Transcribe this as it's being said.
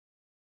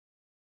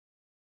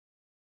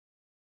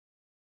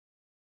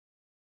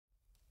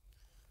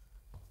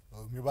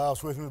Your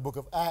Bible's with me in the book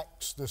of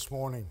Acts this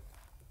morning.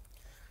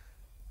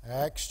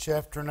 Acts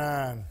chapter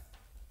 9.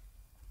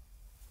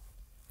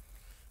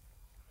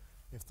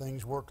 If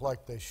things work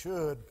like they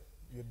should,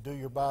 you'd do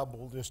your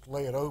Bible, just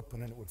lay it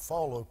open, and it would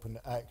fall open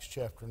to Acts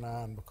chapter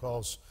 9,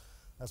 because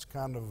that's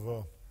kind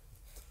of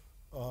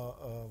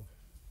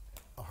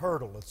a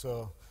hurdle. It's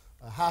a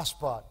high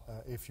spot,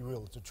 if you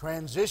will. It's a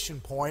transition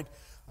point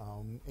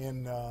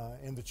in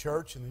the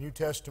church, in the New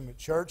Testament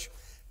church,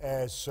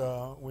 as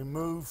we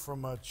move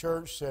from a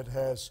church that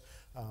has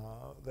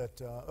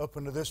up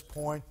until this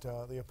point,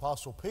 the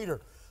Apostle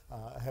Peter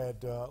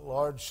had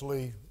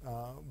largely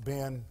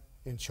been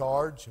in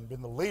charge and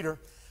been the leader.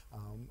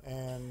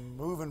 And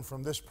moving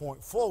from this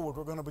point forward,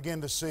 we're going to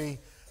begin to see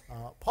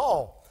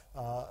Paul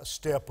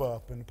step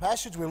up. And the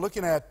passage we're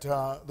looking at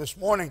this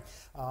morning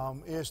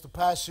is the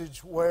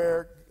passage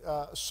where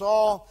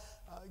Saul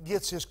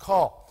gets his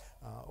call.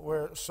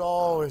 Where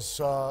Saul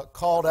is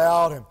called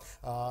out, and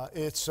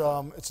it's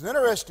an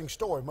interesting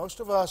story.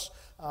 Most of us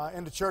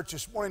in the church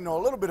this morning know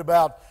a little bit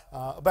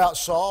about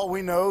Saul.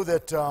 We know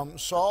that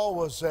Saul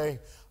was I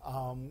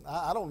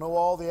don't know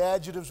all the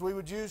adjectives we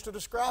would use to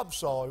describe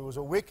Saul. He was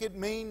a wicked,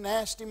 mean,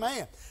 nasty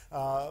man,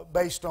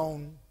 based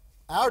on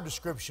our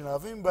description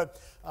of him. But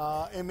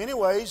in many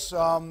ways,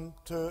 to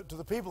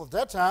the people at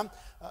that time,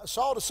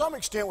 Saul to some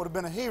extent would have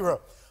been a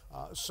hero.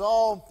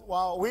 Saul,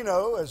 while we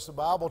know, as the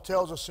Bible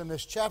tells us in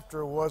this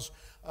chapter, was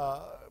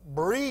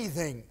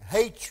breathing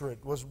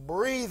hatred, was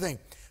breathing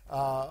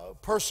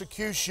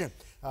persecution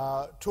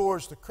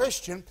towards the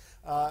Christian.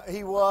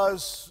 He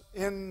was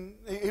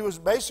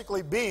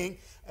basically being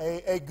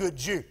a good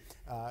Jew.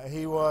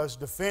 He was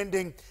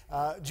defending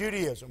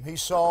Judaism. He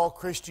saw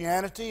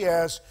Christianity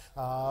as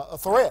a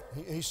threat.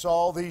 He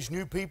saw these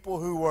new people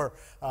who were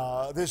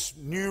this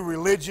new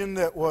religion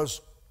that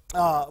was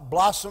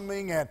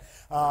blossoming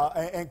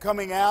and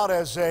coming out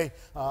as a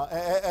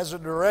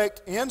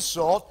direct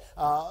insult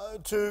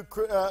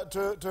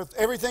to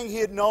everything he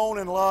had known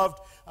and loved,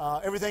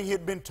 everything he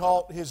had been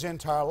taught his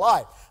entire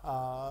life.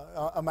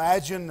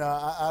 Imagine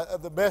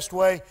the best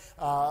way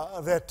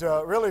that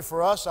really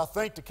for us, I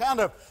think, to kind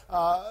of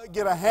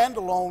get a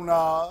handle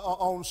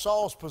on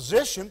Saul's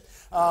position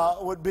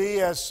would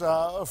be, as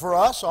for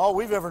us, all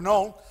we've ever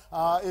known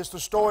is the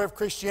story of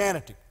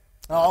Christianity.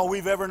 All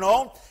we've ever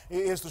known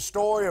is the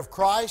story of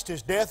Christ,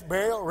 His death,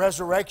 burial,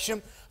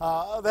 resurrection.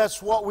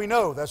 That's what we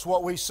know. That's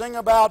what we sing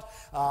about.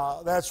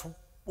 That's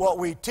what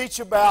we teach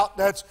about.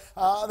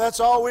 That's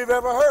all we've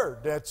ever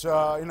heard. That's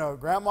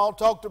Grandma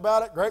talked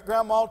about it. Great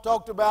Grandma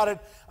talked about it.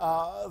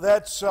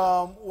 That's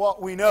what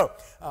we know.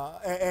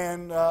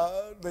 And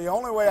the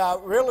only way I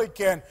really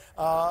can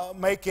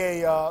make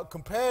a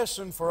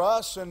comparison for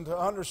us and to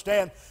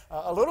understand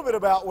a little bit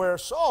about where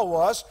Saul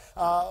was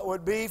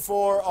would be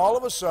for all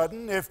of a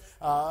sudden, if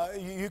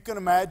you can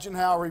imagine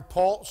how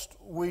repulsed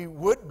we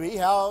would be,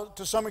 how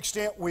to some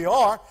extent we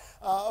are,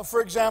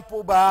 for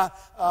example, by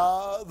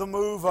the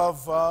move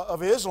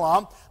of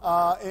Islam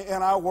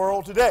in our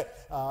world today.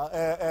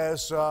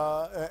 As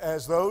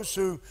those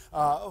who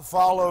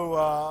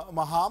follow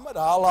Muhammad,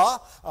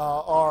 Allah,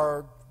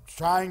 are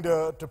trying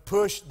to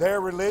push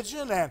their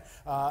religion, and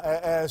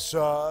as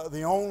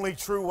the only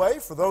true way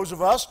for those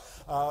of us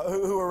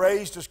who are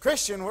raised as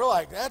Christian, we're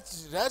like,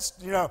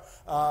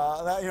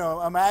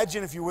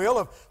 imagine, if you will,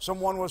 if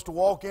someone was to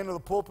walk into the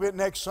pulpit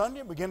next Sunday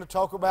and begin to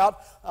talk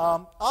about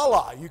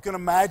Allah. You can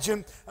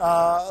imagine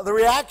the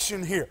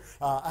reaction here,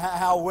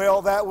 how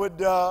well that would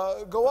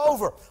go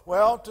over.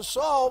 Well, to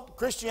Saul,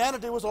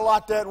 Christianity was a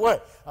lot that way.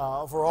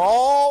 For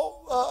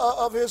all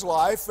of his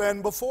life,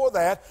 and before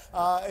that,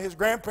 his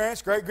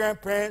grandparents,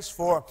 great-grandparents,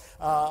 for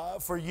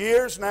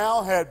years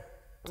now had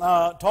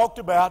talked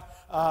about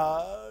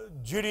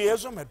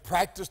Judaism, had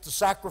practiced the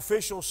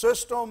sacrificial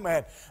system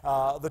and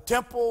the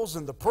temples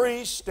and the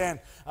priests, and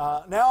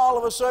now all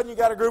of a sudden you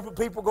got a group of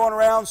people going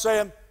around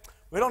saying,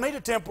 we don't need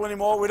a temple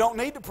anymore. We don't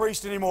need the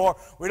priest anymore.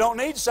 We don't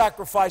need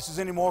sacrifices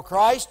anymore.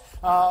 Christ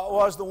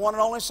was the one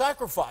and only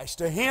sacrifice.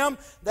 To him,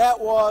 that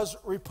was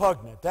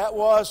repugnant. That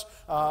was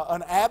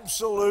an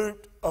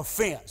absolute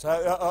offense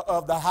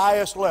of the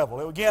highest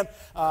level. Again,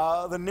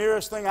 the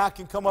nearest thing I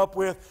can come up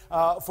with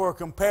for a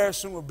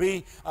comparison would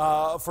be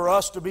for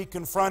us to be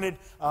confronted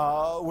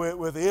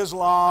with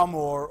Islam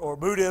or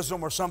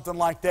Buddhism or something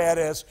like that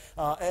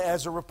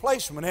as a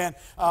replacement.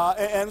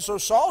 And so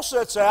Saul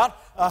sets out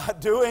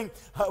doing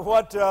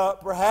what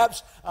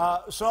perhaps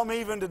some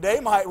even today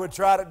would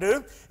try to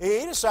do.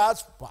 He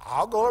decides,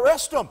 I'll go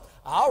arrest them.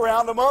 I'll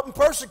round them up and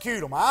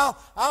persecute them.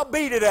 I'll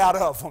beat it out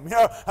of them.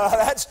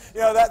 That's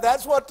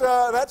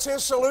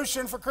his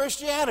solution for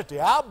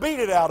Christianity. I'll beat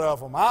it out of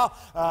them.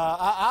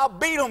 I'll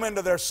beat them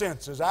into their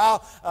senses. You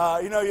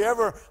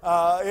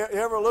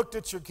ever looked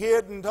at your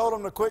kid and told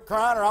them to quit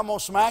crying or I'm gonna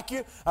smack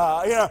you?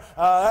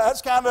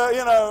 That's kind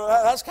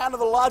of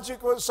the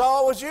logic what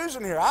Saul was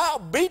using here. I'll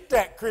beat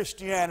that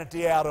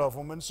Christianity out of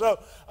them. And so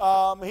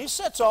he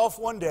sets off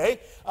one day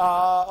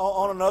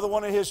on another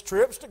one of his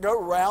trips to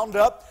go round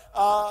up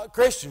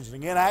Christians. And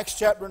again, Acts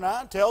chapter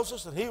 9 tells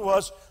us that he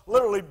was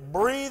literally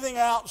breathing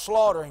out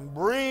slaughtering,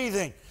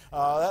 breathing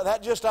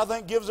That just, I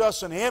think, gives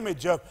us an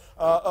image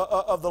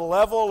of the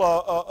level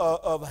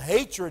of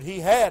hatred he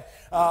had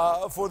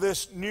for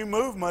this new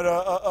movement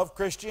of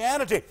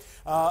Christianity.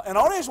 And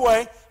on his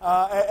way,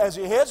 as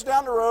he heads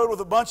down the road with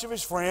a bunch of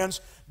his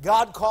friends,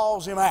 God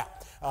calls him out.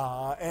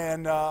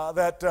 And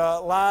that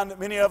line that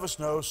many of us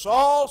know,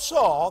 Saul,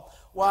 Saul,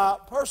 why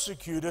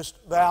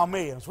persecutest thou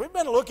me? And so we've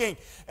been looking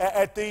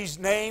at these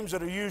names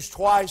that are used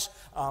twice.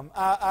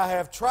 I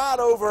have tried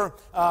over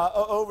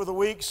the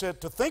weeks to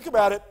think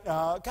about it,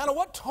 kind of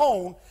what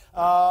tone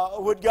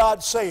would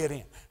God say it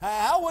in?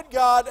 How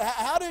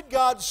did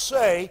God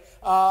say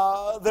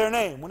their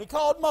name? When he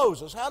called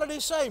Moses, how did he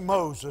say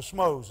Moses,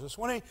 Moses?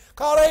 When he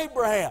called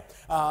Abraham,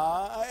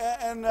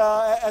 and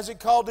as he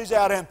called these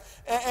out.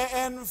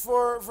 And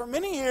for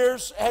many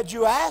years, had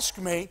you asked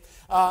me,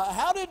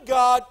 how did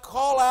God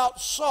call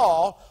out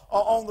Saul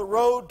on the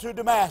road to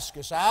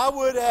Damascus? I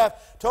would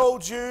have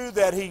told you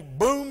that he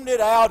boomed it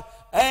out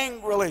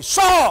angrily,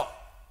 Saul!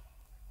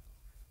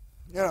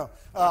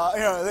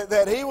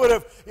 That he would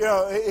have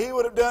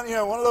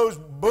done, one of those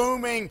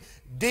booming,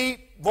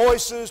 deep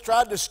voices,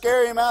 tried to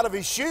scare him out of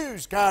his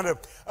shoes kind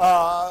of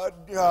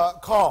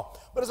call.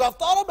 But as I've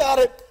thought about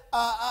it,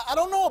 I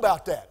don't know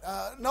about that.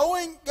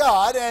 Knowing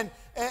God and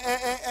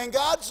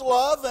God's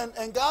love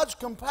and God's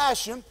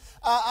compassion,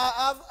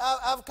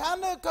 I've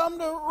kind of come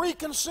to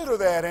reconsider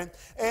that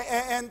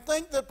and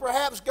think that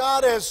perhaps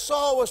God, as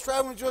Saul was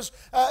traveling to us,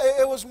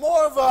 it was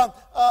more of a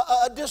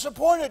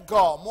disappointed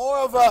call, more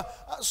of a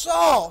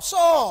Saul,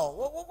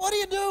 what are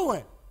you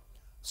doing?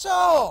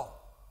 Saul,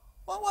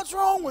 what's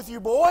wrong with you,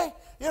 boy?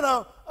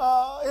 That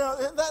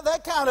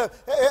kind of.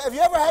 Have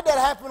you ever had that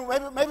happen?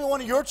 Maybe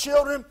one of your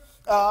children,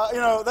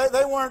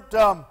 they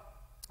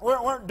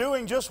weren't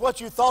doing just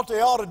what you thought they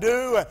ought to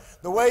do,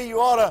 the way you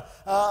ought to,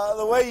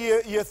 the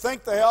way you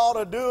think they ought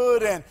to do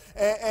it, and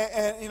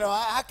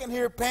I can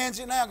hear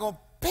Pansy now going,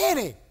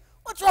 Penny,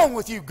 what's wrong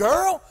with you,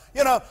 girl?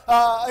 That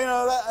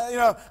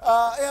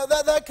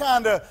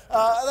kind of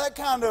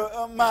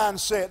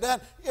mindset,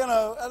 that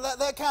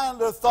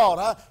kind of thought.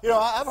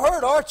 I've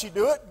heard Archie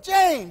do it.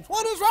 James,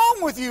 what is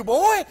wrong with you,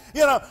 boy?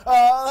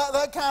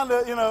 That kind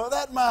of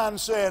that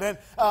mindset, and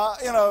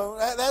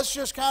that's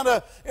just kind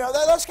of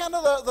that's kind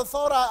of the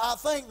thought. I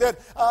think that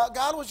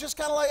God was just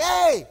kind of like,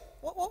 hey,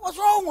 what's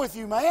wrong with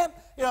you, man?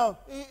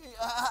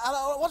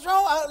 What's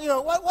wrong?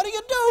 What are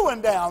you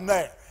doing down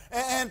there?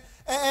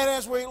 And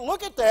as we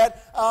look at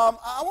that,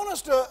 I want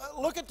us to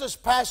look at this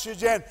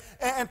passage and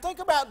think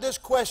about this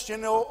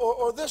question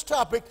or this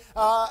topic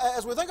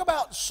as we think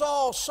about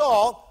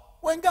Saul,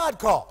 when God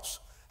calls.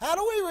 How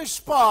do we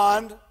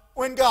respond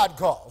when God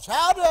calls?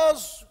 How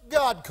does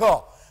God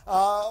call?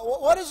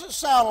 What does it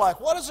sound like?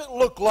 What does it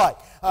look like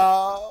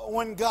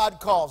when God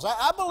calls?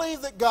 I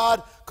believe that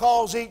God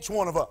calls each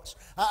one of us.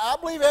 I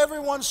believe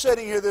everyone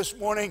sitting here this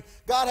morning,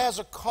 God has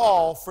a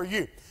call for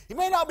you. He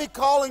may not be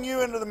calling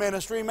you into the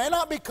ministry. He may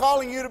not be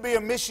calling you to be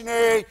a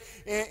missionary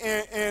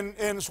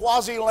in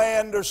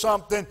Swaziland or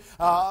something.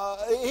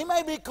 He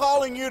may be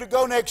calling you to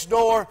go next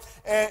door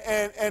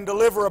and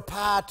deliver a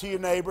pie to your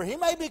neighbor. He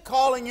may be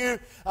calling you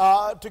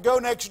to go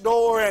next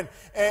door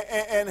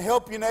and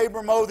help your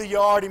neighbor mow the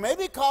yard. He may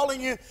be calling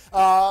you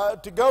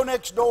to go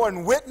next door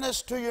and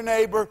witness to your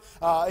neighbor.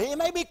 He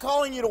may be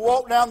calling you to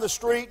walk down the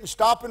street and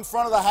stop in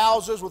front of the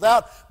houses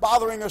without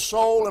bothering a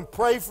soul and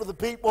pray for the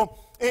people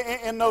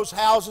in those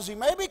houses. He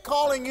may be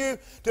calling you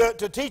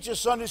to teach a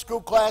Sunday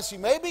school class. He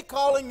may be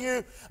calling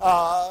you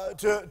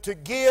to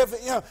give,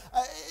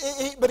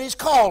 but He's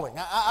calling.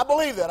 I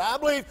believe that. I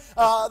believe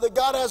that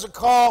God has a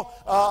call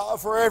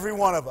for every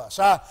one of us.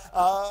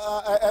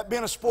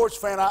 Being a sports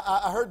fan,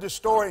 I heard this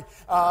story,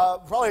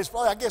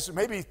 I guess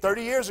maybe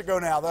 30 years ago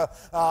now, the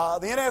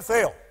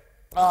NFL.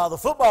 The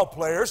football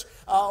players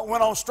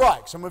went on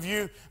strike. Some of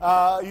you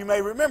may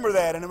remember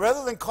that. And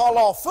rather than call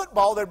off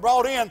football, they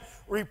brought in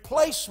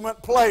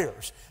replacement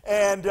players.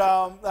 And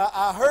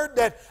I heard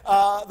that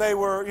they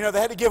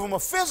had to give them a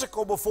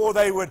physical before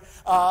they would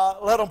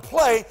let them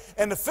play.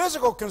 And the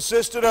physical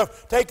consisted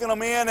of taking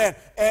them in and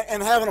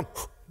having them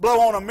blow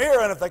on a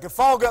mirror, and if they could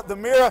fog up the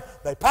mirror,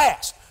 they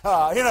passed.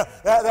 That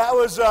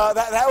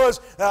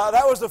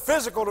was the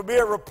physical to be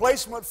a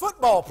replacement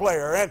football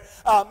player. And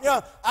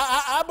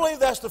I believe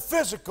that's the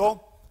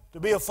physical to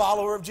be a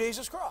follower of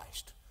Jesus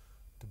Christ,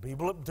 to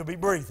be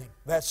breathing.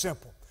 That's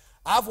simple.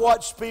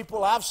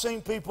 I've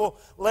seen people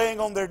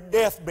laying on their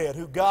deathbed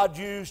who God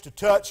used to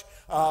touch,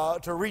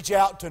 to reach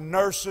out to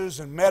nurses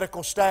and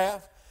medical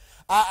staff.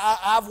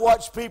 I've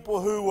watched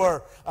people who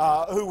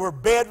were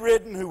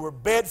bedridden, who were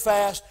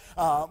bedfast,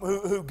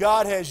 who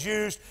God has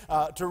used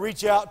to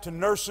reach out to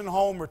nursing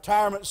home,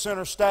 retirement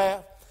center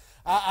staff.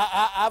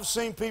 I've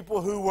seen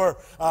people who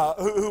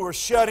were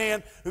shut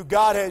in, who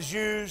God has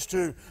used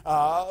to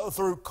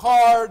through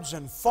cards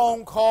and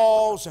phone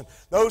calls and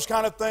those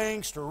kind of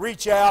things to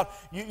reach out.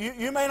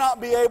 You may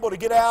not be able to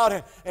get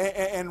out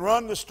and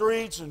run the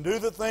streets and do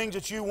the things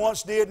that you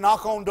once did,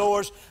 knock on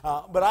doors,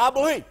 but I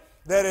believe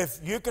that if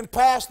you can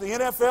pass the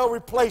NFL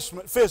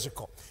replacement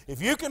physical,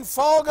 if you can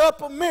fog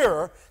up a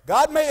mirror,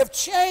 God may have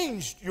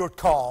changed your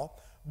call,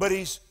 but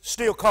He's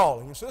still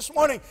calling. And so this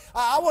morning,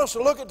 I want us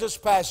to look at this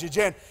passage,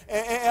 and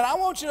I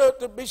want you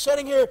to be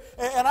sitting here,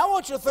 and I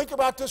want you to think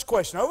about this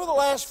question. Over the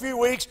last few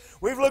weeks,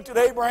 we've looked at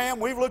Abraham,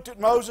 we've looked at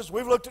Moses,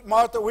 we've looked at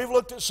Martha, we've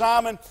looked at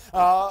Simon.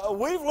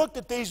 We've looked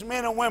at these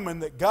men and women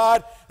that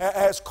God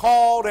has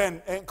called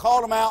and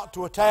called them out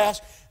to a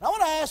task. And I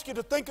want to ask you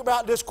to think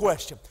about this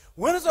question.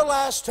 When is the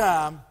last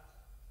time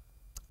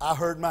I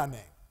heard my name?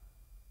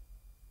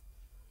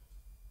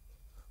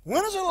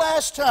 When is the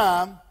last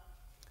time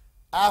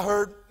I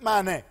heard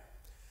my name?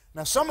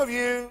 Now, some of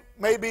you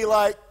may be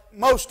like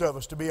most of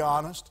us, to be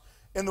honest,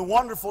 in the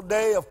wonderful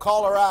day of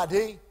caller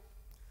ID.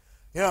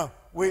 You know,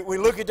 we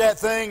look at that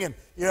thing, and,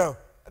 you know,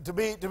 to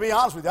be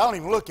honest with you, I don't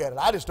even look at it.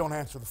 I just don't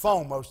answer the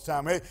phone most of the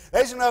time.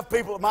 There's enough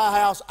people at my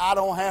house, I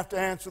don't have to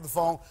answer the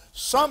phone.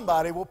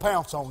 Somebody will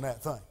pounce on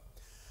that thing.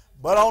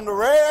 But on the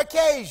rare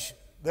occasion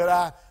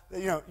that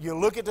you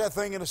look at that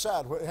thing and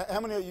decide. How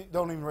many of you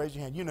don't even raise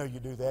your hand? You know you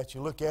do that.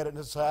 You look at it and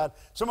decide.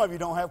 Some of you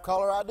don't have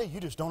caller ID. You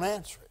just don't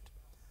answer it.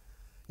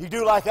 You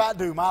do like I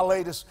do. My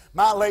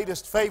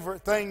latest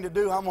favorite thing to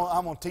do. I'm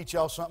going to teach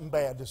y'all something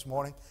bad this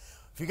morning.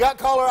 If you got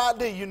caller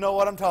ID, you know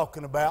what I'm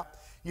talking about.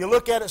 You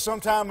look at it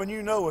sometime when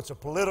you know it's a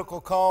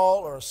political call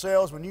or a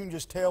salesman. You can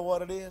just tell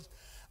what it is.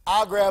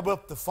 I'll grab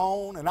up the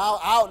phone, and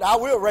I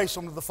will race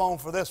them to the phone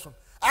for this one.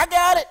 I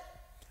got it.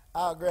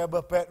 I'll grab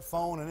up that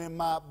phone, and in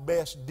my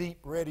best deep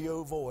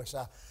radio voice,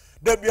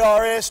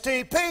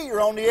 WRSTP,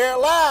 you're on the air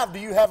live. Do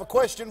you have a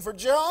question for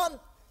John?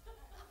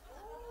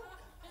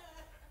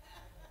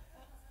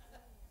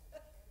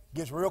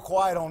 Gets real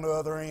quiet on the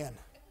other end.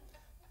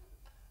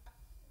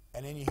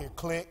 And then you hear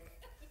click.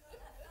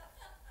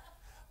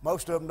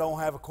 Most of them don't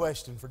have a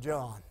question for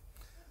John.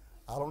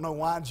 I don't know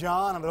why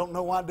John, I don't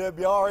know why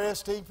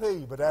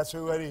WRSTP, but that's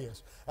who it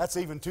is. That's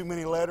even too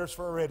many letters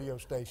for a radio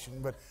station,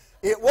 but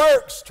it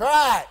works.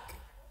 Try it.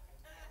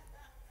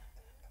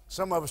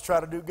 Some of us try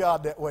to do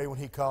God that way when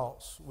He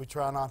calls. We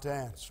try not to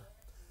answer.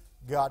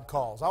 God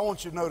calls. I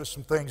want you to notice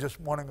some things this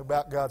morning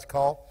about God's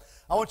call.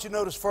 I want you to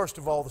notice, first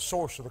of all, the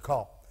source of the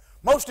call.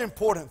 Most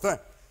important thing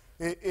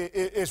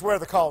is where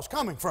the call is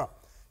coming from.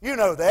 You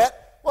know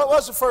that.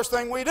 What's the first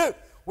thing we do?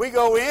 We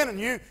go in, and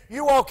you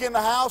walk in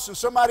the house, and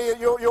somebody,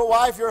 your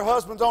wife, your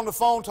husband's on the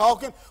phone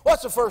talking.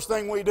 What's the first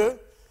thing we do?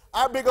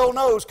 Our big old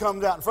nose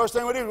comes out, and the first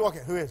thing we do is walk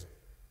in. Who is it?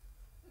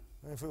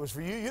 If it was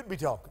for you, you'd be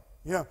talking.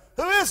 You know,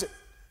 who is it?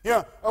 You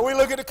know, or we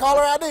look at the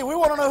caller ID. We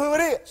want to know who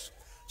it is.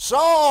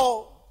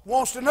 Saul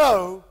wants to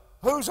know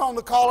who's on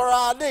the caller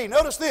ID.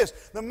 Notice this.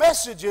 The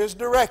message is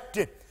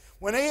directed.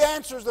 When he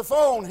answers the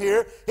phone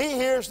here, he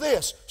hears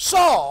this.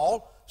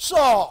 Saul,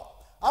 Saul.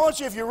 I want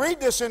you, if you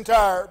read this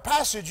entire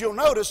passage, you'll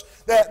notice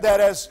that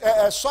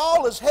as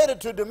Saul is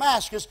headed to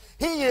Damascus,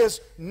 he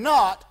is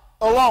not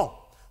alone.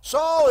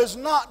 Saul is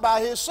not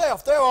by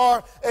himself.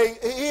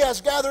 He has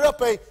gathered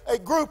up a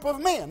group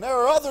of men. There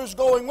are others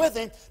going with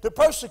him to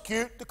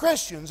persecute the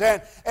Christians.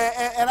 And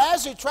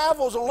as he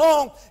travels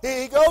along,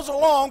 he goes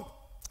along,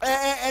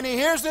 and he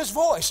hears this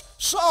voice,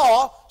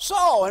 Saul,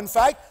 Saul. In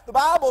fact, the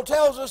Bible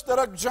tells us that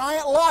a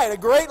giant light, a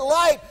great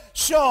light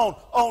shone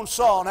on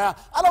Saul. Now,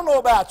 I don't know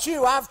about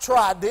you. I've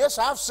tried this.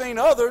 I've seen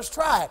others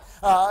try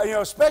it.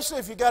 Especially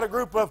if you got a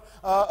group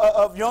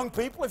of young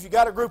people, if you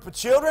got a group of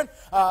children,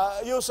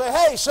 you'll say,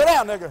 hey, sit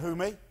down, nigga. Who,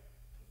 me?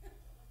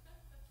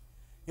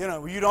 You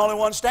know, you the only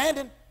one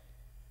standing.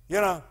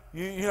 You know,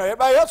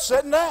 everybody else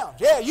sitting down.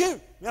 Yeah,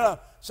 you know,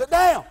 sit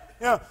down.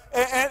 You know,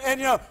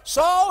 and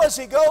Saul, as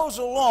he goes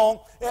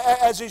along,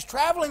 as he's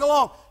traveling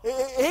along,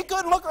 he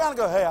couldn't look around and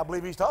go, hey, I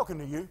believe he's talking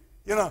to you.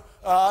 No,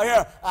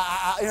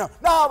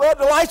 but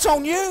the light's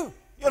on you.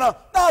 No,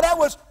 that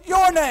was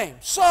your name,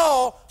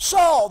 Saul,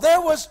 Saul. There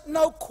was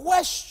no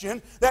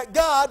question that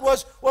God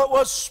was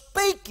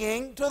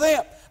speaking to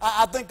them.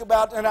 I think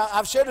about, and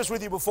I've shared this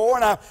with you before,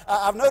 and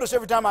I've noticed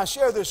every time I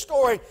share this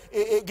story,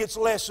 it gets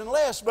less and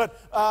less. But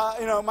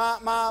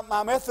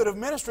my method of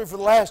ministry for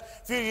the last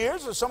few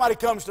years is somebody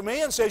comes to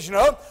me and says,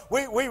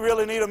 we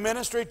really need a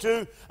ministry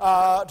to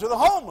the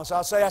homeless.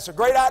 I'll say, that's a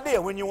great idea.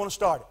 When you want to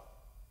start it?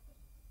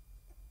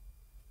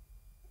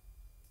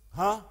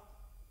 Huh?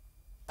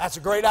 That's a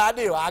great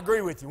idea. I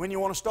agree with you. When you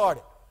want to start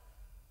it?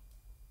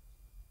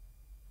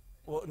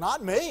 Well,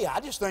 not me. I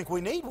just think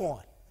we need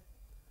one.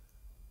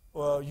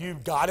 Well,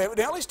 God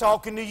evidently is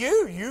talking to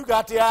you. You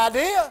got the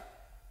idea.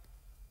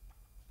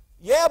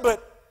 Yeah,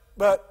 but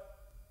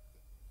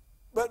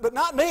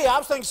not me. I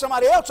was thinking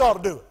somebody else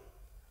ought to do it.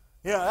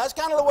 That's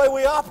kind of the way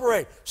we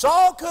operate.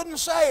 Saul couldn't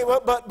say,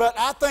 but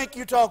I think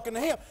you're talking to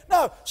him.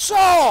 No,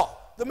 Saul.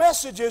 The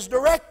message is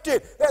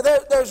directed.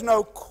 There's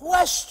no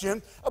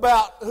question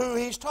about who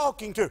he's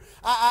talking to.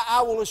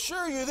 I will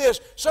assure you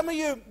this. Some of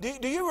you,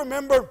 do you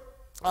remember,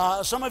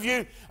 some of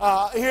you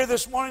here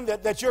this morning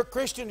that you're a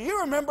Christian, do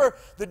you remember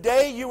the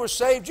day you were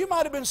saved? You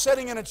might have been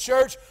sitting in a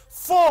church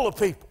full of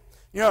people.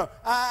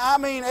 I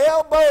mean,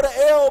 elbow to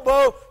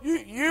elbow,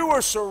 you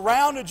were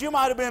surrounded. You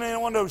might have been in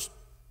one of those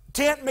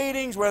tent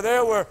meetings where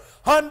there were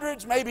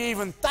hundreds, maybe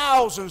even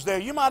thousands there.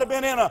 You might have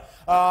been in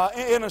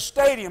a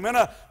stadium, in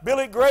a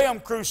Billy Graham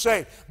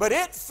crusade. But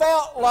it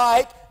felt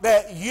like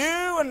that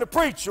you and the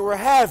preacher were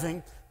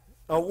having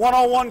a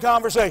one-on-one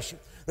conversation.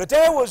 That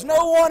there was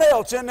no one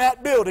else in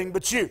that building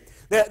but you.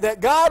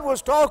 That God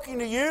was talking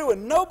to you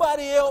and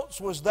nobody else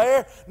was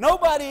there.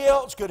 Nobody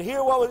else could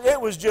hear what was. It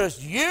was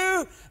just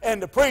you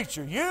and the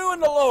preacher. You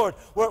and the Lord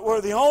were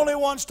the only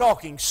ones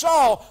talking.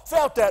 Saul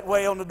felt that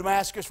way on the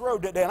Damascus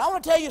Road that day. And I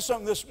want to tell you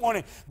something this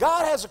morning.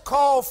 God has a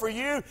call for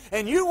you,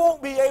 and you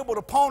won't be able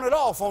to pawn it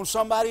off on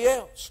somebody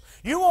else.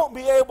 You won't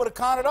be able to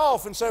con it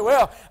off and say,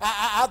 well,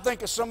 I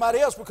think it's somebody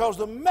else, because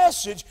the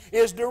message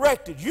is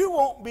directed. You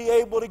won't be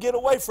able to get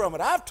away from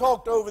it. I've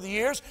talked over the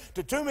years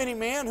to too many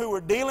men who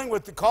were dealing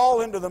with the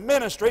call into the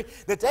ministry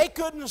that they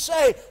couldn't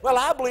say, well,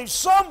 I believe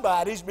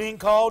somebody's being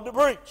called to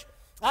preach.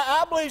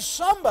 I believe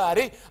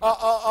somebody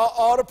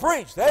ought to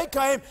preach. They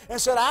came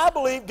and said, I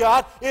believe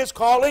God is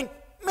calling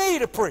me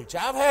to preach.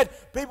 I've had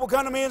people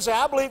come to me and say,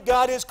 I believe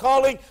God is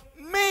calling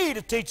me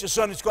to teach a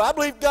Sunday school. I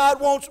believe God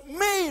wants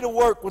me to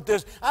work with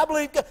this. I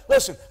believe God.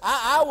 Listen,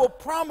 I will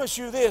promise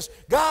you this.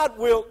 God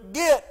will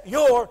get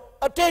your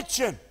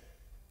attention.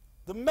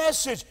 The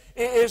message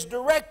is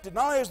directed.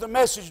 Not only is the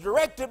message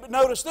directed, but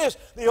notice this.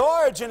 The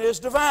origin is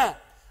divine.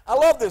 I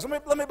love this.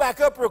 Let me back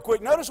up real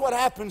quick. Notice what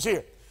happens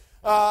here.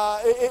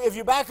 If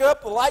you back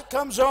up, the light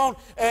comes on,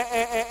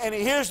 and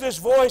he hears this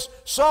voice,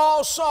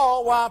 Saul,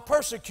 Saul, why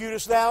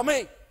persecutest thou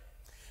me?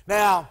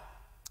 Now,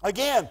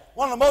 again,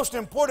 one of the most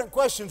important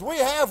questions we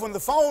have when the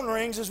phone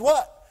rings is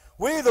what?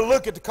 We either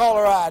look at the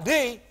caller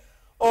ID,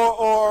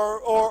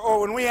 or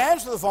when we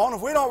answer the phone,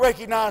 if we don't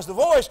recognize the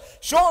voice,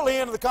 shortly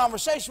into the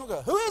conversation, we'll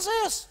go, who is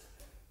this?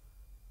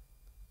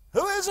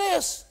 Who is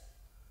this?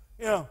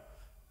 You know,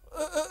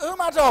 who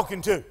am I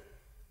talking to?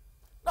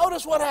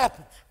 Notice what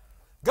happens.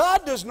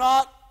 God does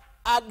not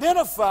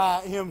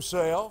identify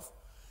himself.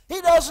 He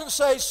doesn't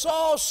say,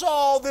 Saul,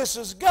 Saul, this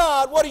is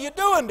God. What are you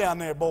doing down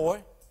there,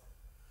 boy?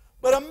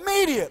 But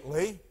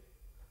immediately,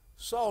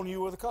 Saul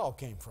knew where the call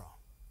came from.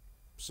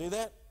 See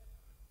that?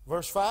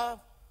 Verse 5.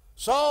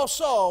 Saul,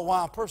 Saul,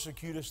 why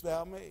persecutest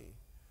thou me?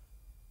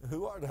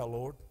 Who art thou,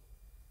 Lord?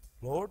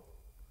 Lord?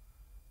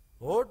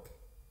 Lord?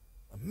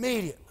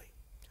 Immediately.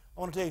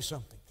 I want to tell you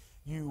something.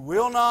 You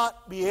will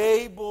not be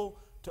able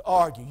to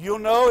argue. You'll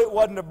know it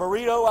wasn't a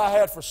burrito I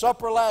had for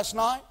supper last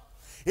night.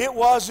 It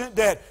wasn't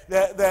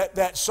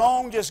that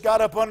song just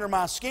got up under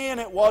my skin.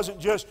 It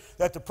wasn't just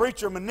that the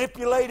preacher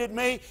manipulated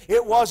me.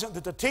 It wasn't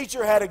that the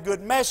teacher had a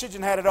good message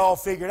and had it all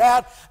figured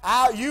out.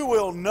 You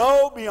will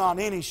know beyond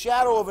any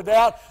shadow of a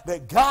doubt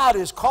that God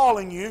is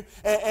calling you,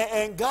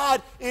 and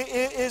God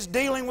is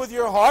dealing with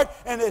your heart,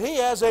 and that He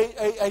has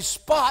a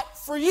spot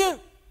for you.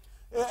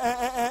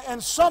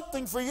 And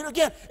something for you.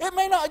 Again, it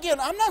may not, again,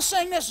 I'm not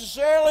saying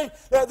necessarily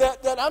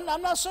that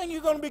I'm not saying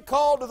you're going to be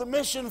called to the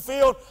mission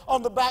field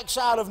on the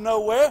backside of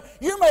nowhere.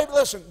 You may,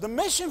 listen, the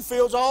mission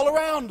field's all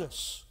around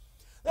us.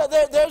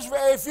 There's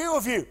very few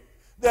of you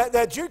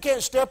that you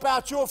can't step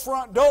out your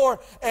front door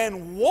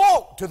and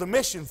walk to the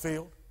mission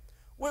field.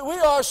 We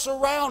are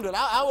surrounded.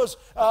 I was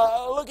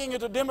looking at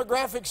the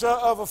demographics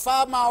of a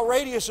 5-mile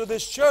radius of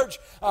this church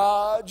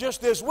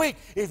just this week.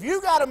 If you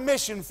got a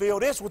mission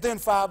field, it's within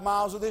 5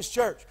 miles of this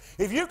church.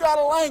 If you got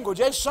a language,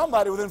 there's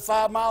somebody within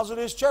 5 miles of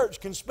this church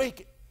can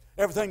speak it.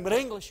 Everything but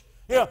English.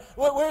 Yeah,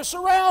 we're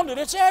surrounded.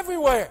 It's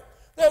everywhere.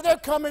 They're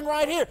coming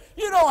right here.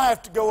 You don't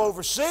have to go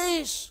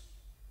overseas.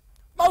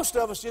 Most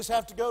of us just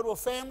have to go to a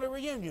family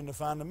reunion to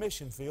find a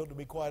mission field, to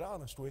be quite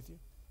honest with you.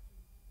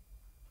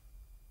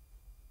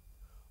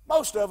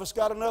 Most of us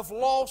got enough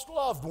lost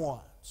loved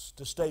ones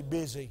to stay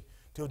busy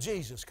till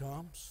Jesus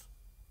comes.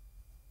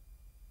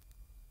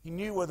 He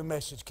knew where the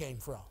message came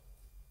from.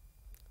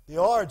 The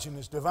origin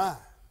is divine.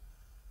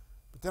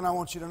 But then I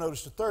want you to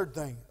notice the third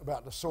thing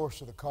about the source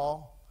of the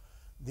call.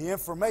 The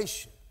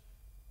information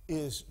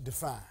is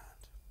defined.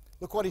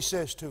 Look what he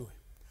says to him.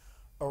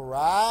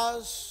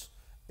 Arise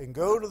and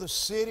go to the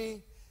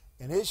city,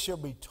 and it shall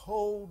be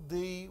told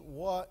thee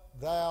what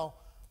thou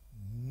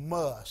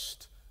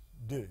must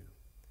do.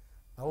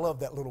 I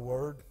love that little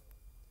word.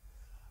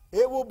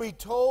 It will be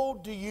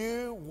told to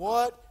you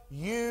what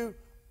you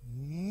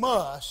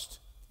must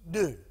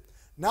do.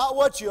 Not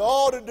what you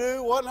ought to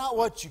do, not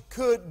what you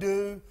could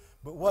do,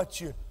 but what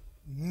you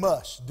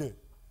must do.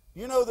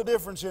 You know the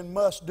difference in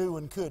must do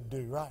and could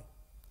do, right?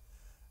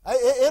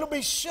 It'll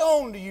be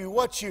shown to you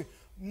what you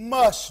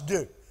must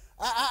do.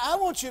 I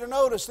want you to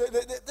notice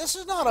that this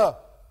is not a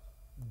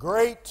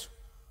great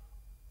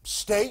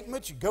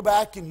statement. You go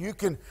back and you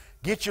can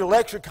get your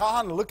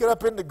lexicon and look it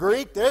up in the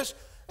Greek.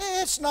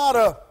 It's not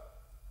a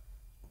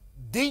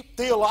deep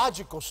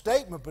theological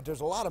statement, but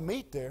there's a lot of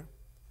meat there.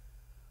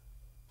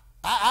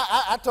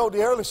 I told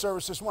the early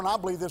service this morning, I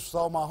believe this with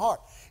all my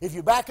heart. If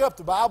you back up,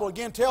 the Bible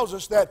again tells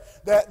us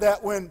that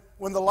when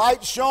the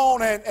light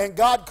shone and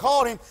God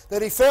called him,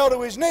 that he fell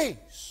to his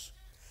knees.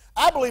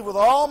 I believe with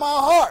all my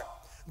heart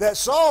that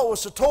Saul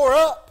was so tore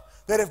up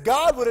that if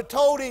God would have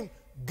told him,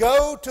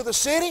 go to the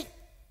city,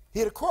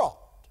 he'd have crawled.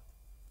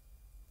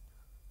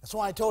 That's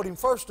why he told him,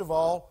 first of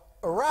all,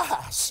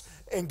 arise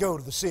and go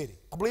to the city.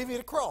 I believe he'd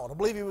have crawled. I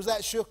believe he was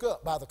that shook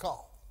up by the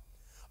call.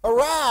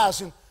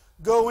 Arise and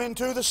go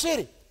into the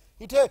city.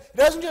 He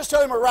doesn't just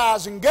tell him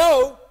arise and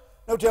go,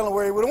 no telling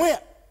where he would have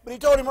went. But he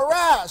told him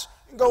arise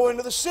and go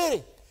into the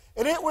city.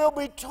 And it will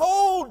be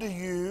told to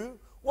you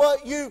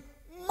what you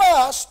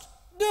must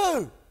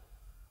do.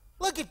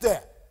 Look at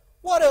that.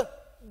 What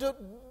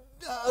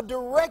a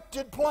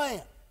directed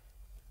plan.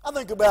 I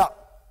think about,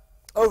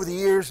 over the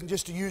years, and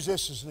just to use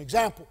this as an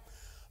example,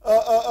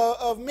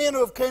 of men who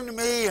have come to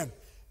me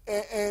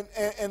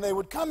and they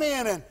would come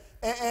in and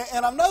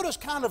I've noticed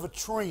kind of a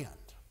trend.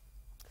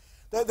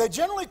 They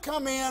generally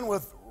come in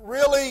with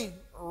really,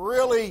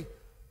 really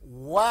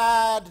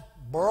wide,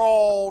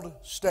 broad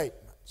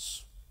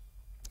statements.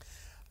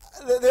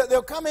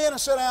 They'll come in and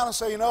sit down and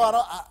say, you know,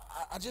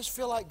 I just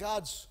feel like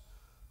God's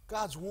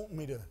wanting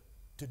me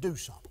to do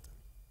something.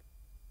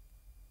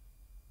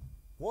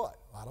 What?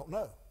 I don't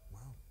know.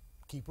 Well,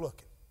 keep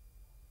looking.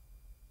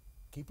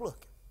 Keep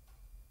looking.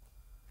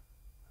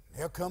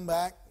 They'll come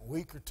back a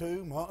week or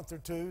two, month or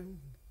two,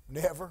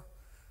 never.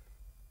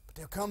 But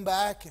they'll come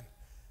back and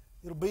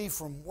it'll be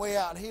from way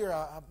out here.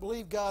 I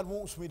believe God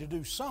wants me to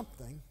do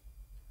something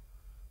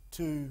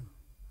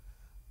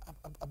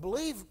I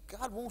believe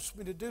God wants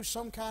me to do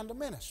some kind of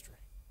ministry.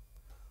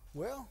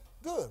 Well,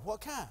 good.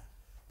 What kind?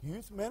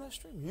 Youth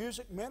ministry,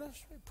 music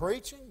ministry,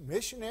 preaching,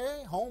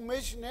 missionary, home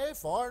missionary,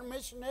 foreign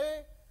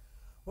missionary?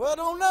 Well, I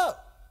don't know.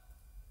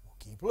 Well,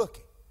 keep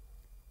looking.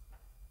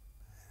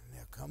 And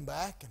they'll come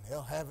back and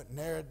they'll have it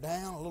narrowed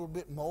down a little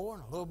bit more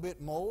and a little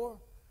bit more,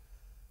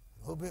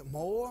 a little bit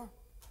more.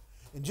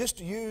 And just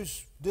to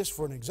use this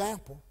for an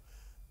example,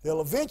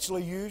 they'll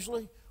eventually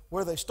usually,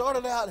 where they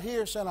started out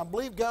here saying, I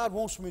believe God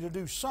wants me to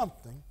do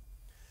something,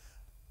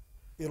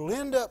 it'll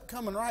end up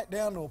coming right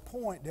down to a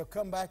point, they'll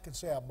come back and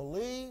say, I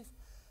believe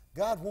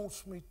God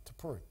wants me to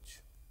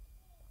preach.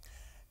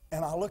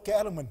 And I look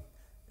at them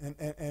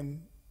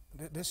and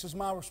this is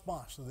my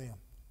response to them,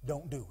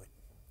 don't do it.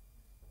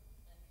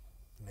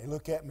 And they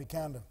look at me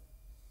kind of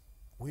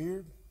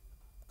weird.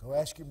 Go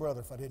ask your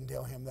brother if I didn't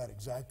tell him that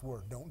exact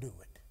word, don't do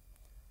it.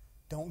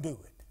 Don't do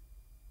it.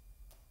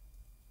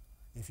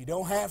 If you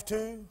don't have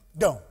to,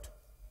 don't.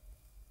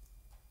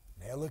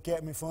 They'll look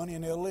at me funny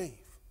and they'll leave.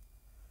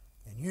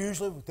 And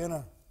usually within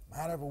a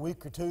matter of a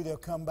week or two, they'll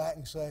come back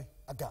and say,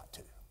 I got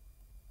to.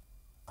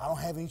 I don't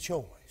have any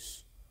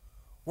choice.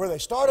 Where they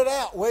started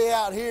out way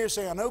out here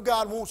saying, I know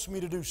God wants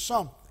me to do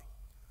something.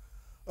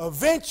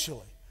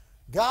 Eventually,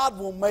 God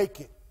will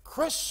make it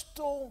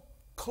crystal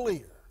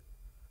clear.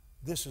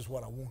 This is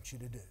what I want you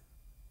to do.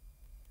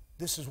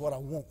 This is what I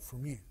want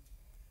from you.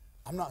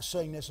 I'm not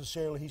saying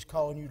necessarily He's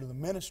calling you to the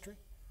ministry.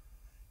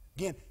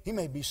 Again, He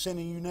may be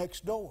sending you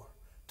next door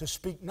to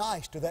speak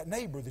nice to that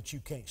neighbor that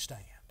you can't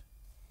stand.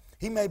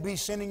 He may be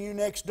sending you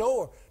next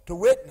door to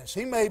witness.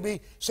 He may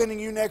be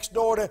sending you next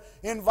door to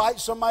invite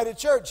somebody to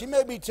church. He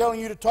may be telling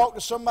you to talk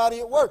to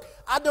somebody at work.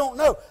 I don't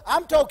know.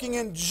 I'm talking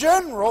in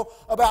general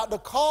about the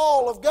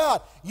call of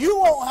God. You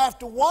won't have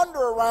to wander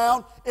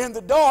around in the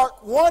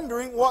dark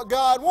wondering what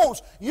God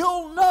wants.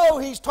 You'll know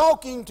He's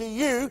talking to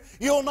you.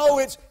 You'll know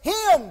it's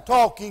Him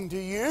talking to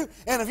you.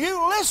 And if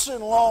you listen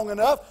long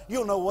enough,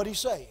 you'll know what He's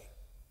saying.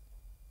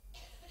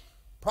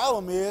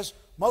 Problem is,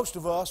 most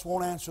of us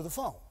won't answer the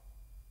phone.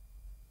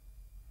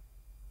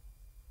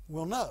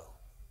 We'll know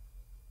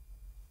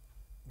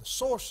the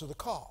source of the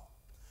call.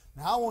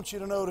 Now I want you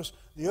to notice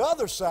the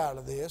other side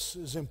of this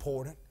is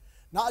important.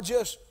 Not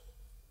just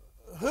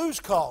who's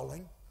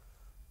calling,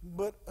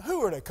 but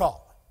who are they calling?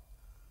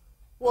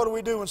 What do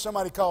we do when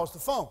somebody calls the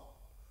phone?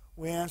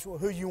 We answer, well,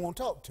 who you want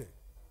to talk to?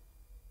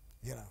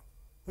 You know,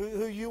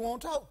 who you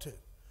want to talk to.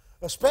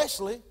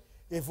 Especially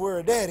if we're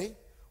a daddy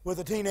with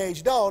a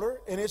teenage daughter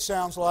and it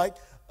sounds like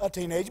a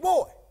teenage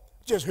boy.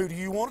 Just who do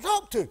you want to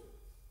talk to?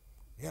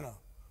 You know.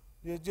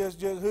 Just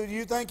who do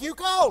you think you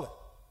calling?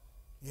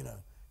 You know,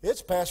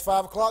 it's past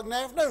 5 o'clock in the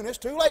afternoon. It's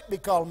too late to be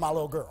calling my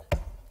little girl.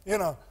 You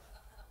know.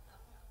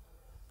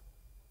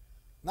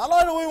 Not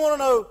only do we want to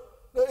know,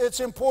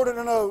 it's important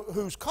to know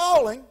who's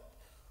calling,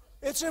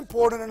 it's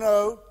important to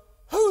know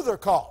who they're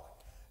calling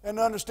and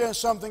to understand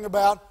something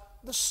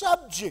about the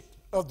subject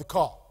of the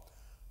call.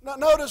 Now,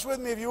 notice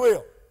with me, if you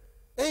will,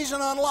 he's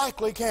an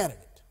unlikely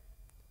candidate.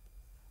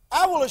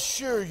 I will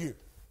assure you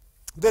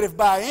that if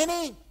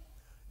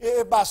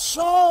by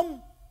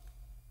some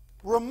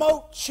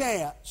remote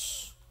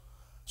chance,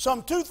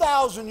 some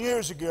 2,000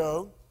 years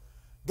ago,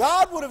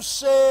 God would have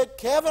said,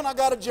 Kevin, I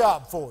got a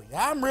job for you.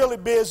 I'm really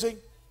busy.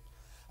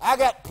 I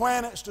got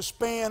planets to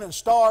spin and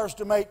stars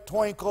to make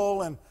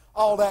twinkle and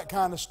all that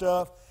kind of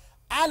stuff.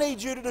 I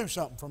need you to do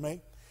something for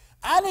me.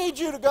 I need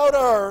you to go to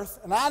earth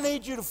and I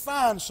need you to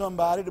find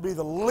somebody to be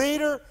the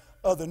leader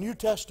of the New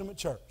Testament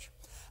church.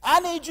 I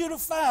need you to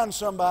find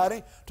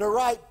somebody to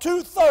write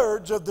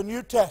 2/3 of the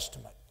New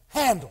Testament.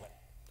 Handle it.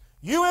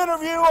 You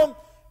interview them,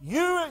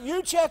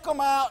 you check them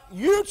out,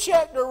 you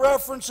check their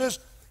references,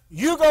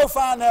 you go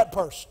find that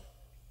person.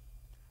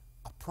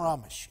 I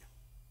promise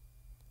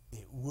you,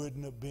 it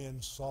wouldn't have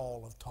been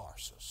Saul of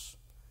Tarsus.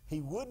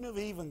 he wouldn't have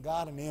even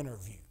got an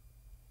interview.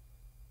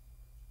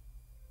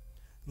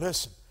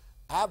 Listen,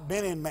 I've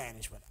been in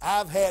management.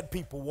 I've had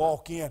people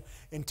walk in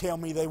and tell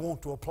me they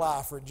want to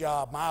apply for a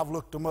job, and I've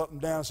looked them up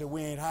and down and said,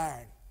 we ain't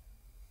hiring.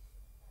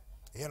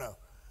 You know,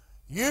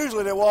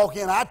 usually they walk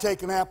in, I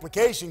take an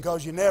application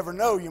because you never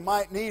know. You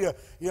might need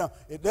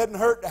it doesn't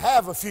hurt to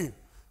have a few.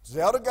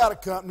 Zelda got a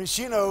company.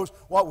 She knows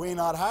what we ain't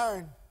not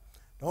hiring.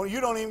 You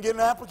don't even get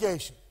an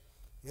application.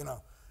 You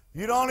know,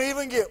 you don't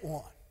even get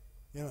one.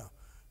 You know,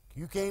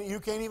 you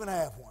can't even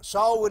have one.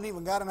 Saul wouldn't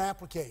even got an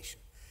application.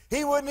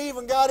 He wouldn't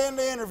even got in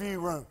the interview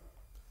room.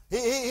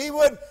 He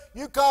wouldn't.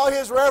 You call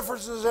his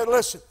references and say,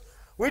 listen,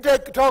 we're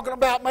talking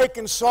about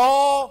making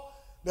Saul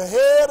the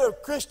head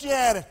of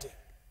Christianity.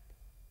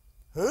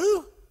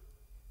 Who?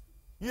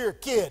 You're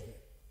kidding.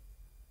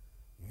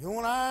 You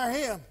want to hire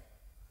him?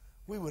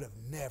 We would have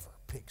never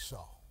picked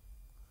Saul.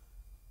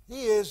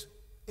 He is,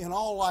 in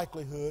all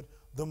likelihood,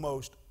 the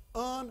most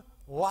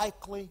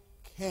unlikely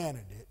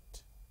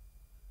candidate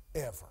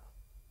ever.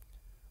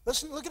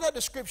 Listen, look at that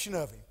description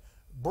of him.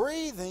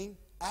 Breathing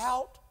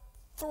out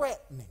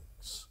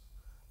threatenings.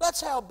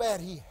 That's how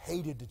bad he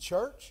hated the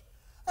church.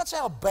 That's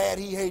how bad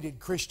he hated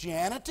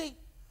Christianity.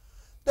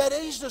 That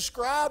he's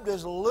described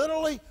as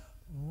literally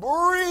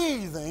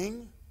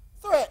breathing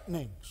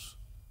threatenings.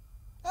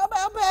 How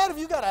bad have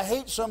you got to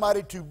hate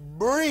somebody to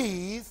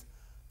breathe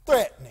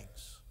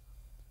threatenings?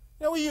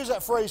 You know, we use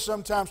that phrase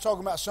sometimes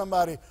talking about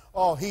somebody,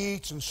 oh, he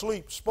eats and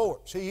sleeps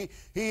sports. He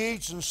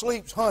eats and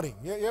sleeps hunting.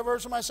 You ever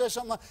heard somebody say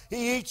something like,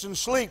 he eats and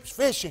sleeps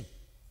fishing?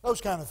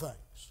 Those kind of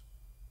things.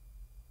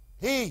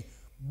 He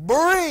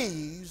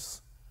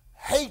breathes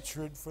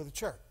hatred for the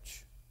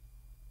church.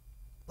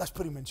 Let's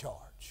put him in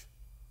charge.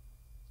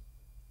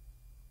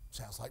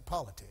 Sounds like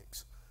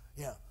politics.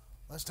 Yeah,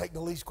 let's take the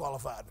least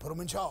qualified and put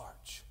them in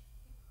charge.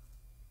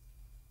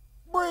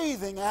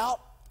 Breathing out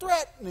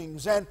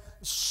threatenings and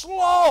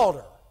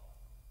slaughter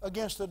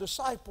against the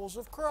disciples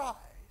of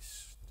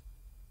Christ.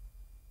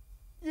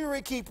 You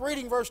keep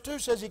reading, verse 2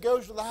 says he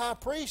goes to the high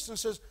priest and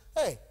says,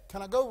 hey,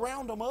 can I go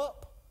round them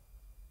up?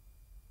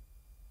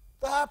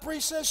 The high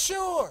priest says,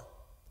 sure.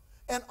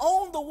 And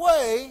on the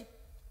way,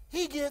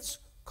 he gets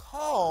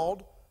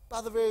called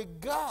by the very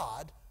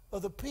God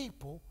of the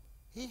people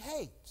he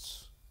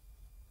hates.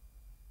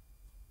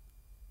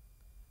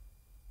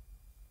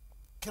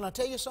 Can I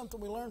tell you something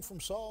we learned from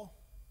Saul?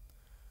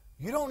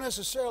 You don't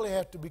necessarily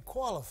have to be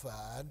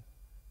qualified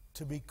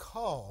to be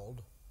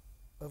called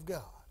of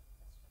God.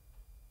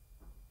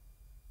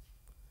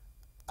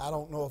 I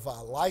don't know if I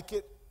like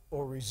it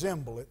or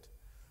resemble it,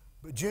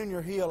 but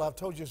Junior Hill, I've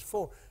told you this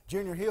before,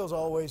 Junior Hill's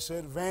always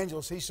said,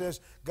 evangelist, he says,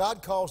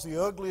 God calls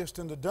the ugliest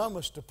and the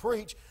dumbest to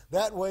preach.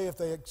 That way, if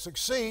they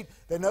succeed,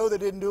 they know they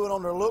didn't do it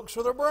on their looks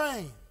or their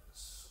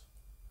brains.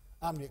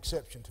 I'm the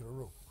exception to the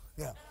rule.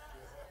 Yeah.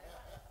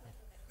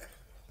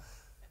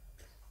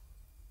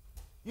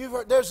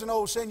 There's an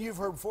old saying you've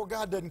heard before,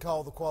 God doesn't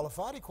call the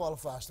qualified, he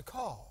qualifies the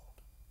called.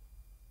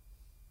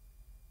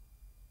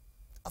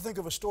 I think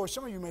of a story,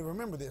 some of you may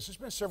remember this. It's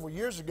been several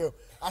years ago.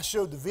 I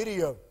showed the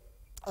video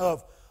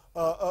of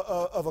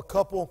a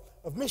couple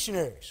of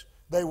missionaries.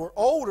 They were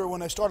older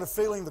when they started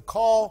feeling the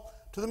call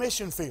to the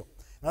mission field.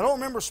 And I don't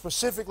remember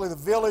specifically the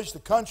village, the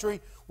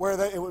country, where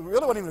it really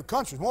wasn't even a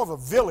country, it was more of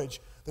a village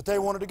that they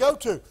wanted to go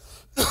to.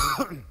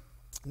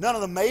 None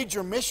of the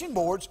major mission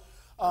boards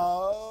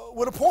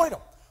would appoint them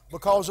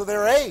because of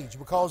their age,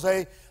 because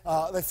they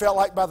felt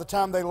like by the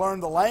time they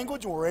learned the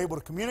language and were able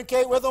to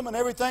communicate with them and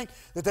everything,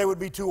 that they would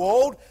be too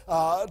old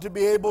to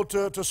be able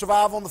to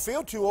survive on the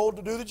field, too old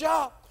to do the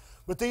job.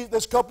 But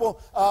this couple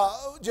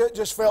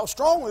just felt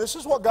strongly, this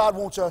is what God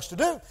wants us to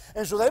do.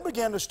 And so they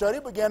began to study,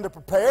 began to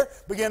prepare,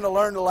 began to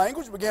learn the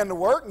language, began to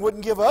work, and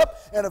wouldn't give up.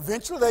 And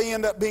eventually they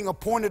ended up being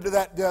appointed to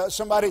that,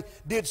 somebody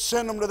did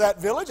send them to that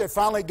village. They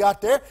finally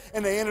got there,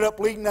 and they ended up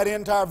leading that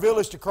entire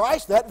village to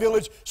Christ. That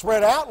village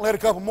spread out and led a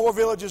couple more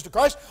villages to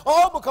Christ,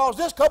 all because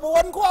this couple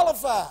wasn't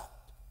qualified.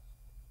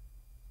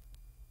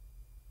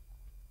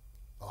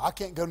 Well, I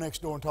can't go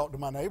next door and talk to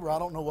my neighbor. I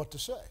don't know what to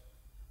say.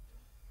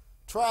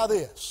 Try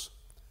this.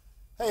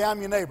 Hey,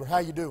 I'm your neighbor. How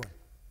you doing?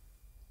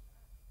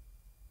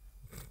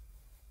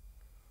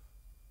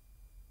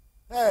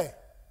 Hey,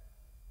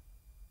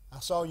 I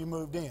saw you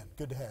moved in.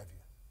 Good to have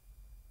you.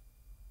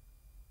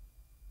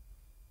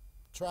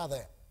 Try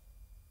that.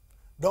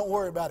 Don't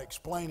worry about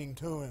explaining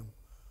to him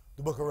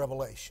the book of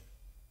Revelation.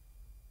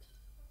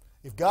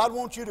 If God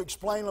wants you to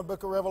explain the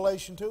book of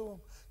Revelation to him,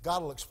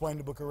 God will explain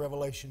the book of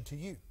Revelation to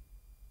you.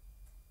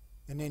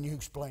 And then you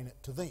explain it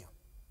to them.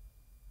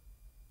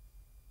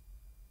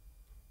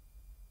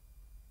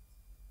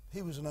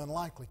 He was an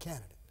unlikely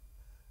candidate.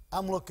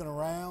 I'm looking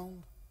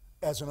around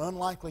as an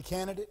unlikely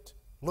candidate,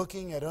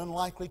 looking at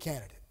unlikely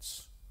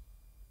candidates.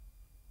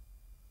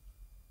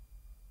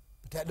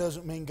 But that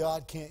doesn't mean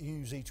God can't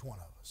use each one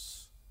of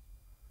us.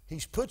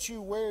 He's put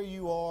you where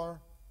you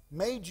are,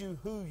 made you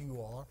who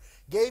you are,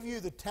 gave you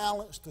the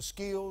talents, the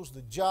skills,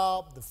 the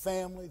job, the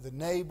family, the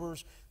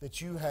neighbors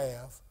that you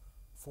have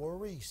for a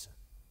reason.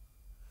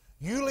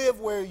 You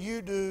live where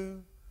you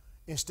do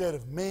instead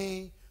of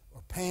me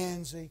or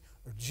Pansy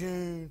or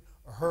June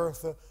or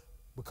Hertha,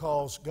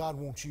 because God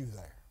wants you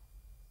there.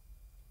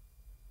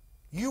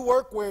 You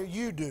work where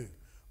you do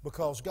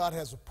because God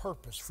has a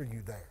purpose for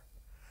you there.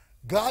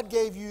 God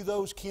gave you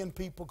those kin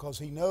people because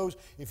He knows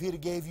if He'd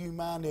have gave you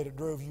mine, they'd have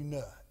drove you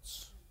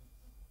nuts.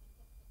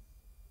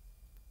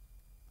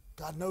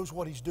 God knows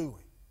what He's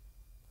doing.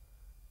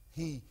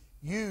 He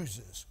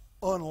uses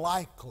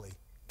unlikely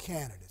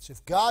candidates.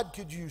 If God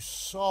could use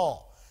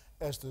Saul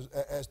as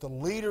the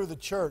leader of the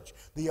church,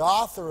 the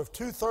author of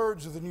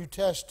 2/3 of the New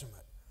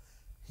Testament,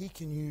 He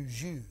can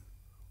use you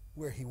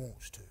where He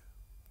wants to.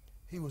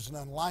 He was an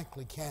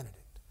unlikely candidate.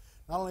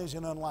 Not only is he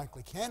an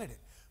unlikely candidate,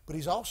 but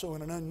he's also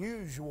in an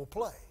unusual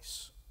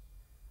place.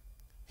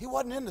 He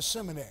wasn't in the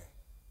seminary.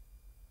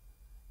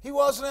 He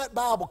wasn't at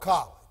Bible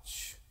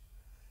college.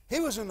 He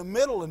was in the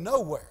middle of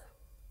nowhere.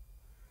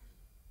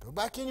 Go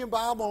back in your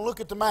Bible and look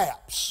at the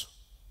maps.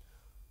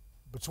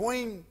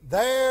 Between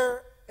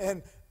there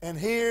and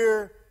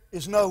here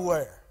is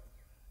nowhere.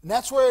 And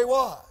that's where he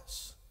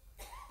was.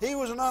 He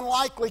was an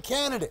unlikely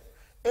candidate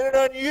in an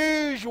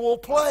unusual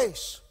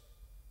place.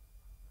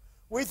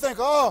 We think,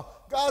 oh,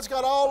 God's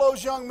got all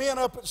those young men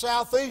up at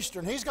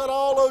Southeastern. He's got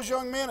all those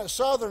young men at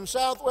Southern,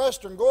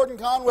 Southwestern, Gordon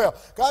Conwell.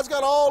 God's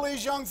got all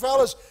these young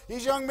fellas,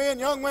 these young men,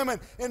 young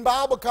women in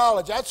Bible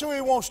college. That's who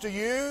He wants to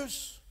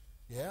use.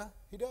 Yeah,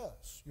 He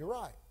does. You're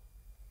right.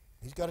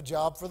 He's got a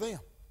job for them.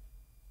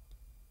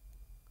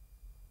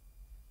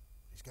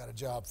 He's got a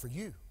job for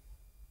you.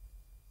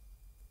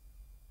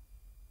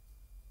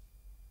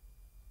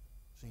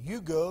 So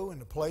you go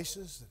into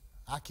places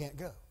that I can't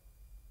go.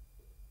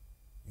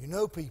 You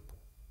know people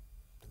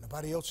that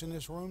nobody else in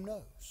this room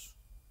knows.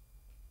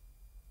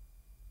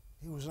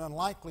 He was an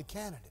unlikely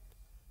candidate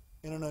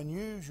in an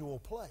unusual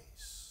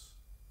place.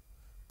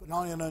 But not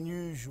only an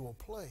unusual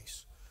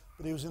place,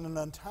 but he was in an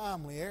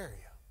untimely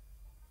area.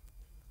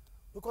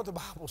 Look what the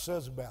Bible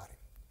says about him.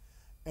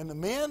 And the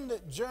men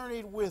that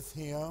journeyed with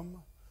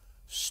him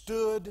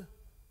stood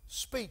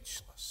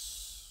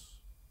speechless.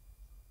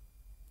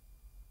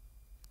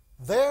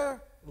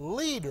 Their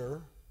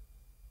leader,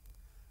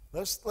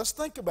 let's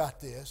think about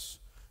this.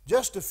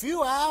 Just a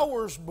few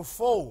hours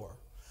before,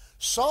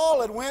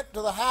 Saul had went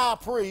to the high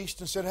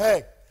priest and said,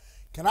 hey,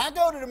 can I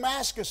go to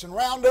Damascus and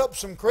round up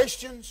some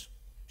Christians?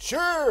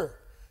 Sure.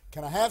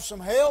 Can I have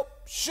some help?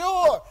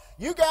 Sure.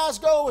 You guys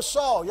go with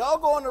Saul. Y'all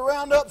going to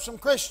round up some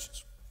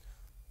Christians.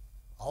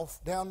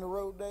 Off down the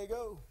road they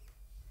go.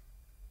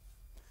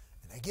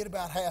 And they get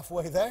about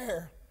halfway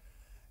there,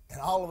 and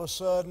all of a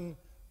sudden,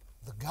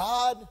 the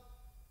God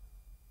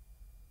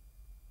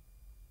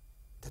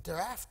that they're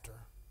after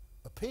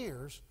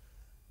appears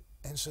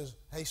and says,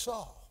 hey,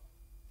 Saul,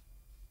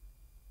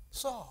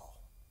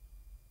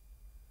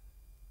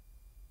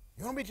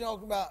 you want to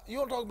talk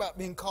about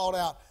being called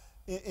out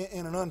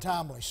in an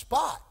untimely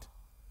spot.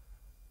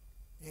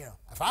 You know,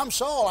 if I'm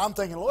Saul, I'm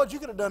thinking, Lord, you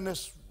could have done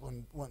this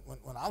when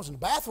I was in the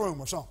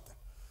bathroom or something.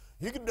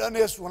 You could have done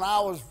this when I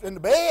was in the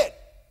bed.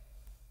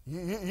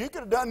 You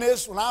could have done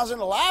this when I was in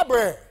the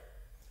library.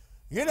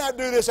 You didn't have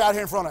to do this out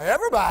here in front of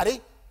everybody.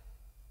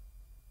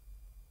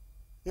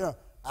 You know,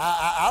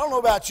 I don't know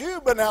about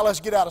you, but now let's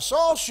get out of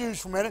Saul's shoes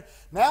for a minute.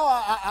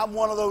 Now I'm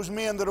one of those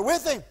men that are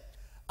with him.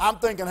 I'm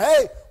thinking,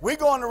 hey, we're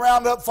going to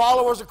round up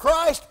followers of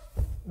Christ.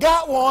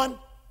 Got one.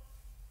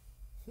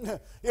 You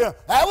know,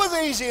 that was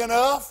easy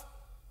enough.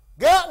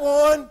 Got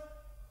one.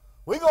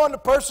 We're going to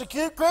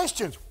persecute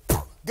Christians.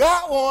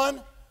 Got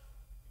one.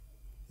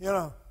 You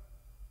know.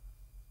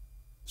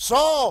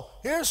 Saul,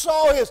 here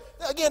Saul is.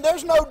 Again,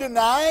 there's no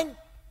denying.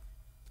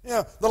 You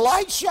know, the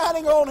light's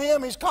shining on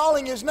him. He's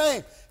calling his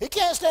name. He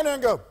can't stand there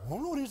and go, I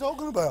don't know what he's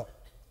talking about.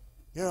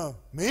 You know,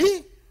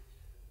 me?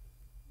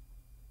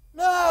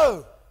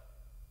 No.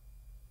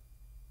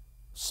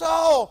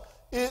 Saul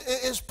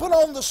is put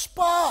on the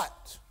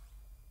spot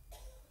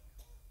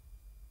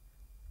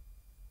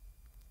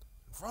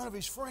in front of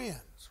his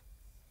friends.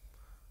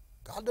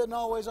 God doesn't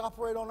always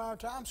operate on our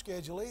time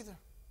schedule either.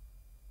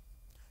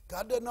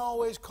 God doesn't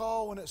always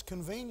call when it's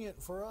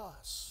convenient for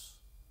us.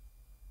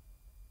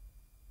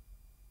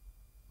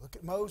 Look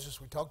at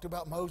Moses. We talked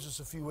about Moses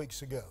a few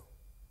weeks ago.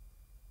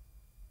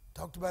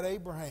 Talked about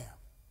Abraham.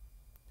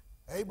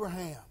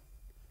 Abraham,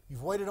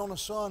 you've waited on a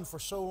son for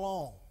so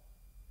long.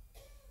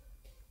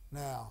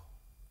 Now,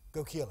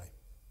 go kill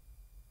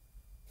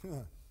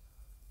him.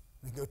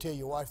 And go tell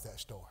your wife that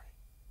story.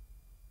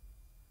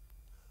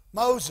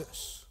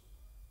 Moses,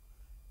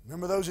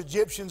 remember those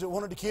Egyptians that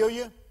wanted to kill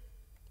you?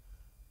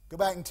 Go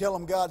back and tell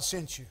them God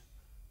sent you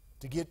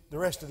to get the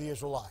rest of the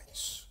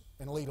Israelites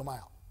and lead them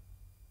out.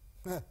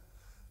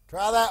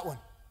 Try that one.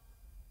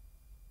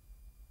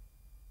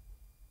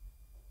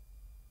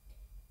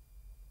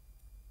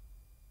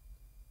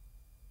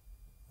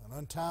 An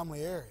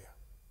untimely area.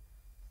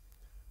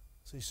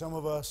 See, some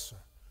of us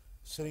are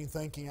sitting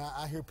thinking,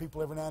 I hear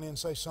people every now and then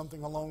say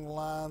something along the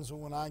lines of,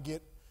 when I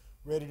get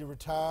ready to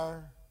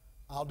retire,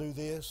 I'll do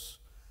this.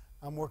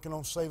 I'm working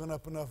on saving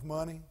up enough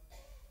money.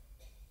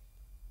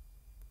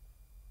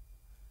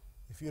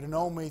 If you'd have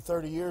known me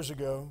 30 years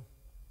ago,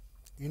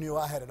 you knew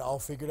I had it all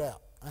figured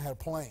out. I had a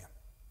plan.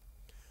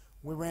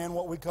 We ran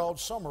what we called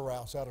summer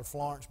routes out of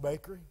Florence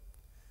Bakery.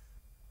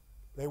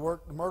 They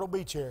worked the Myrtle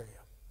Beach area.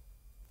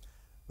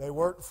 They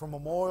worked from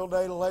Memorial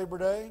Day to Labor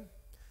Day,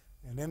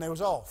 and then they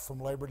was off from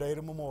Labor Day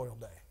to Memorial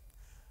Day.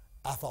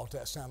 I thought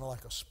that sounded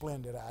like a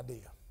splendid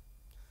idea.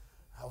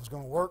 I was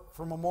going to work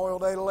from Memorial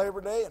Day to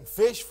Labor Day and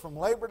fish from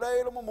Labor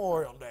Day to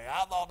Memorial Day.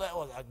 I thought that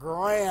was a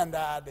grand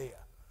idea.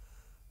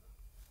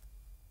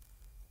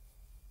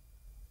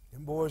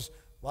 And boys,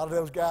 a lot of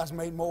those guys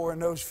made more in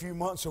those few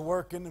months of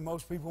working than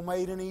most people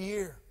made in a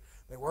year.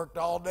 They worked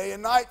all day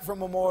and night from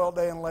Memorial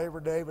Day and Labor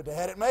Day, but they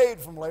had it made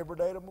from Labor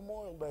Day to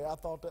Memorial Day. I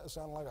thought that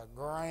sounded like a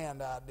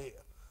grand idea.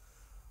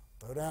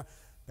 Throw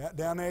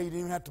down there, you didn't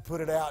even have to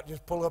put it out.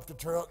 Just pull up the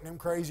truck, and them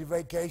crazy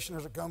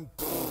vacationers will come,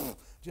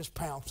 just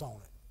pounce on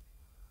it.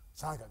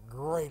 Sounds like a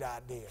great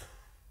idea.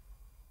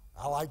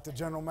 I like the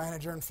general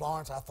manager in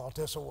Florence. I thought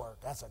this will work.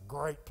 That's a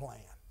great plan.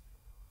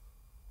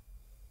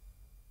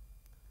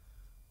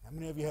 How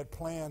many of you had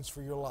plans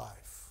for your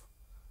life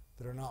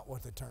that are not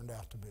what they turned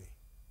out to be?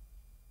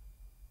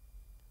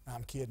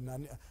 I'm kidding.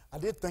 I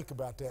did think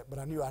about that, but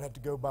I knew I'd have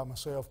to go by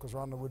myself because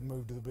Rhonda wouldn't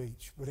move to the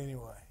beach. But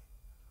anyway,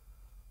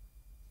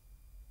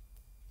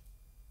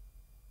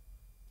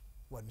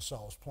 wasn't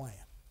Saul's plan.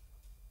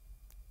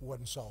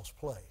 Wasn't Saul's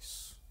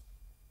place.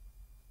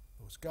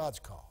 It was God's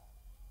call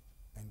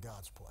and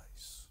God's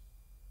place.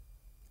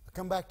 I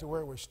come back to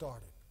where we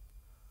started.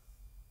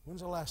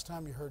 When's the last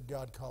time you heard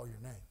God call your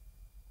name?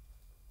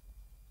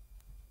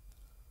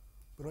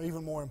 But an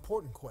even more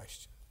important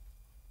question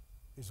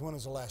is, when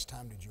was the last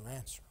time did you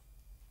answer?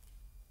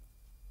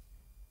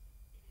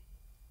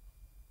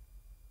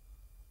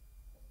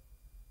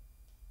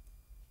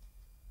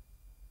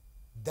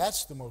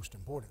 That's the most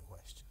important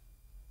question,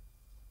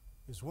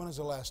 is when is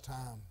the last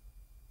time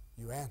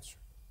you answered?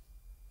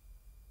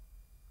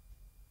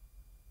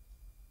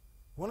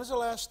 When is the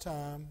last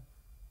time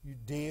you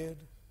did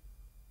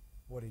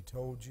what He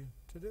told you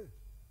to do?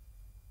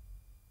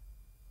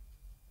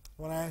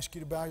 I want to ask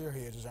you to bow your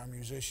heads as our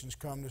musicians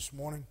come this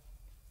morning.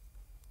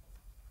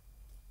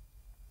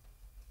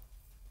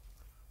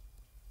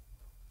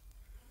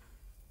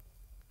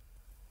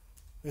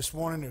 This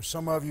morning, there's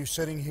some of you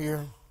sitting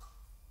here,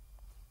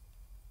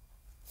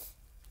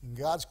 and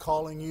God's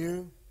calling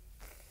you.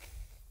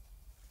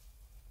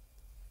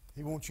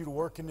 He wants you to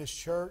work in this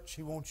church.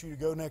 He wants you to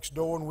go next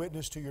door and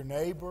witness to your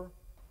neighbor.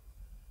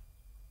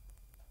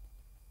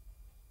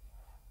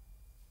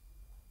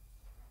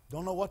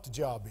 Don't know what the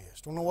job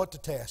is. Don't know what the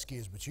task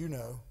is, but you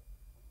know.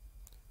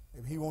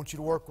 Maybe He wants you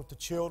to work with the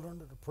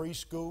children, or the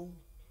preschool,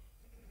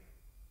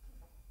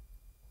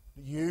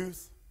 the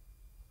youth,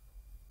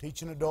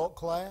 teach an adult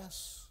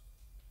class,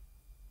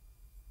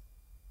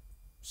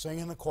 sing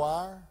in the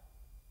choir.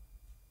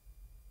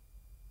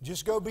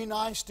 Just go be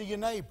nice to your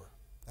neighbor.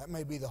 That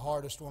may be the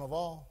hardest one of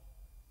all.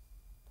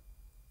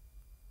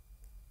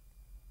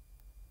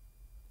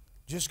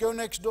 Just go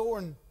next door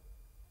and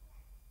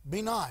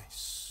be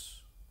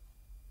nice.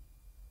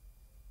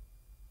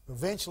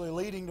 Eventually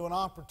leading to an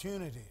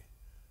opportunity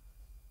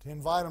to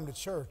invite them to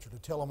church or to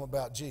tell them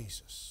about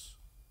Jesus.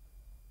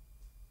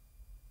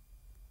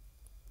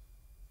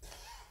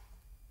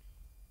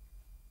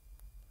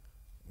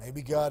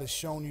 Maybe God has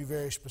shown you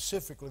very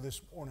specifically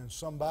this morning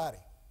somebody.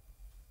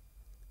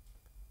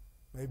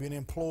 Maybe an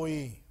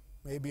employee,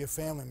 maybe a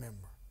family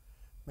member,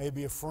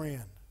 maybe a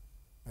friend,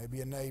 maybe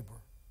a neighbor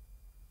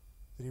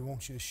that He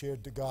wants you to share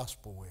the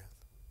gospel with.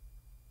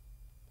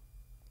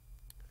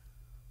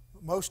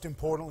 But most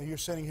importantly, you're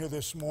sitting here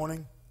this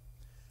morning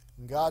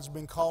and God's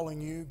been calling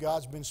you,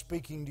 God's been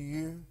speaking to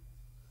you,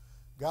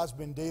 God's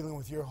been dealing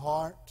with your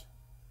heart,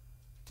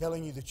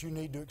 telling you that you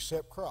need to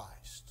accept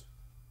Christ,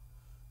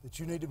 that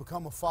you need to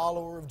become a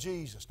follower of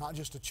Jesus, not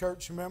just a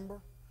church member,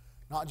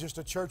 not just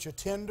a church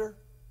attender,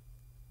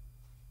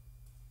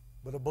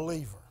 but a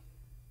believer.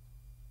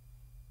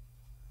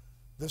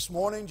 This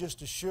morning,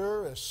 just as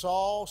sure as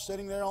Saul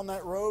sitting there on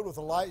that road with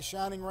a light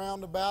shining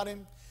round about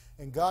him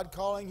and God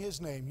calling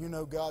his name, you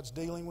know God's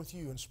dealing with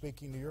you and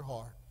speaking to your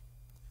heart.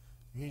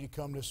 You need to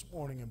come this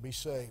morning and be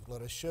saved.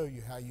 Let us show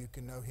you how you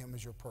can know Him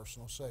as your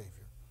personal Savior.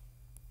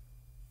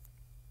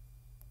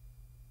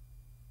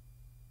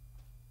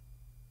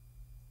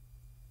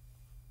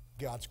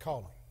 God's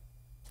calling.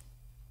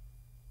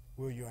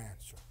 Will you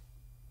answer?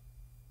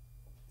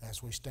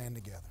 As we stand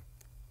together.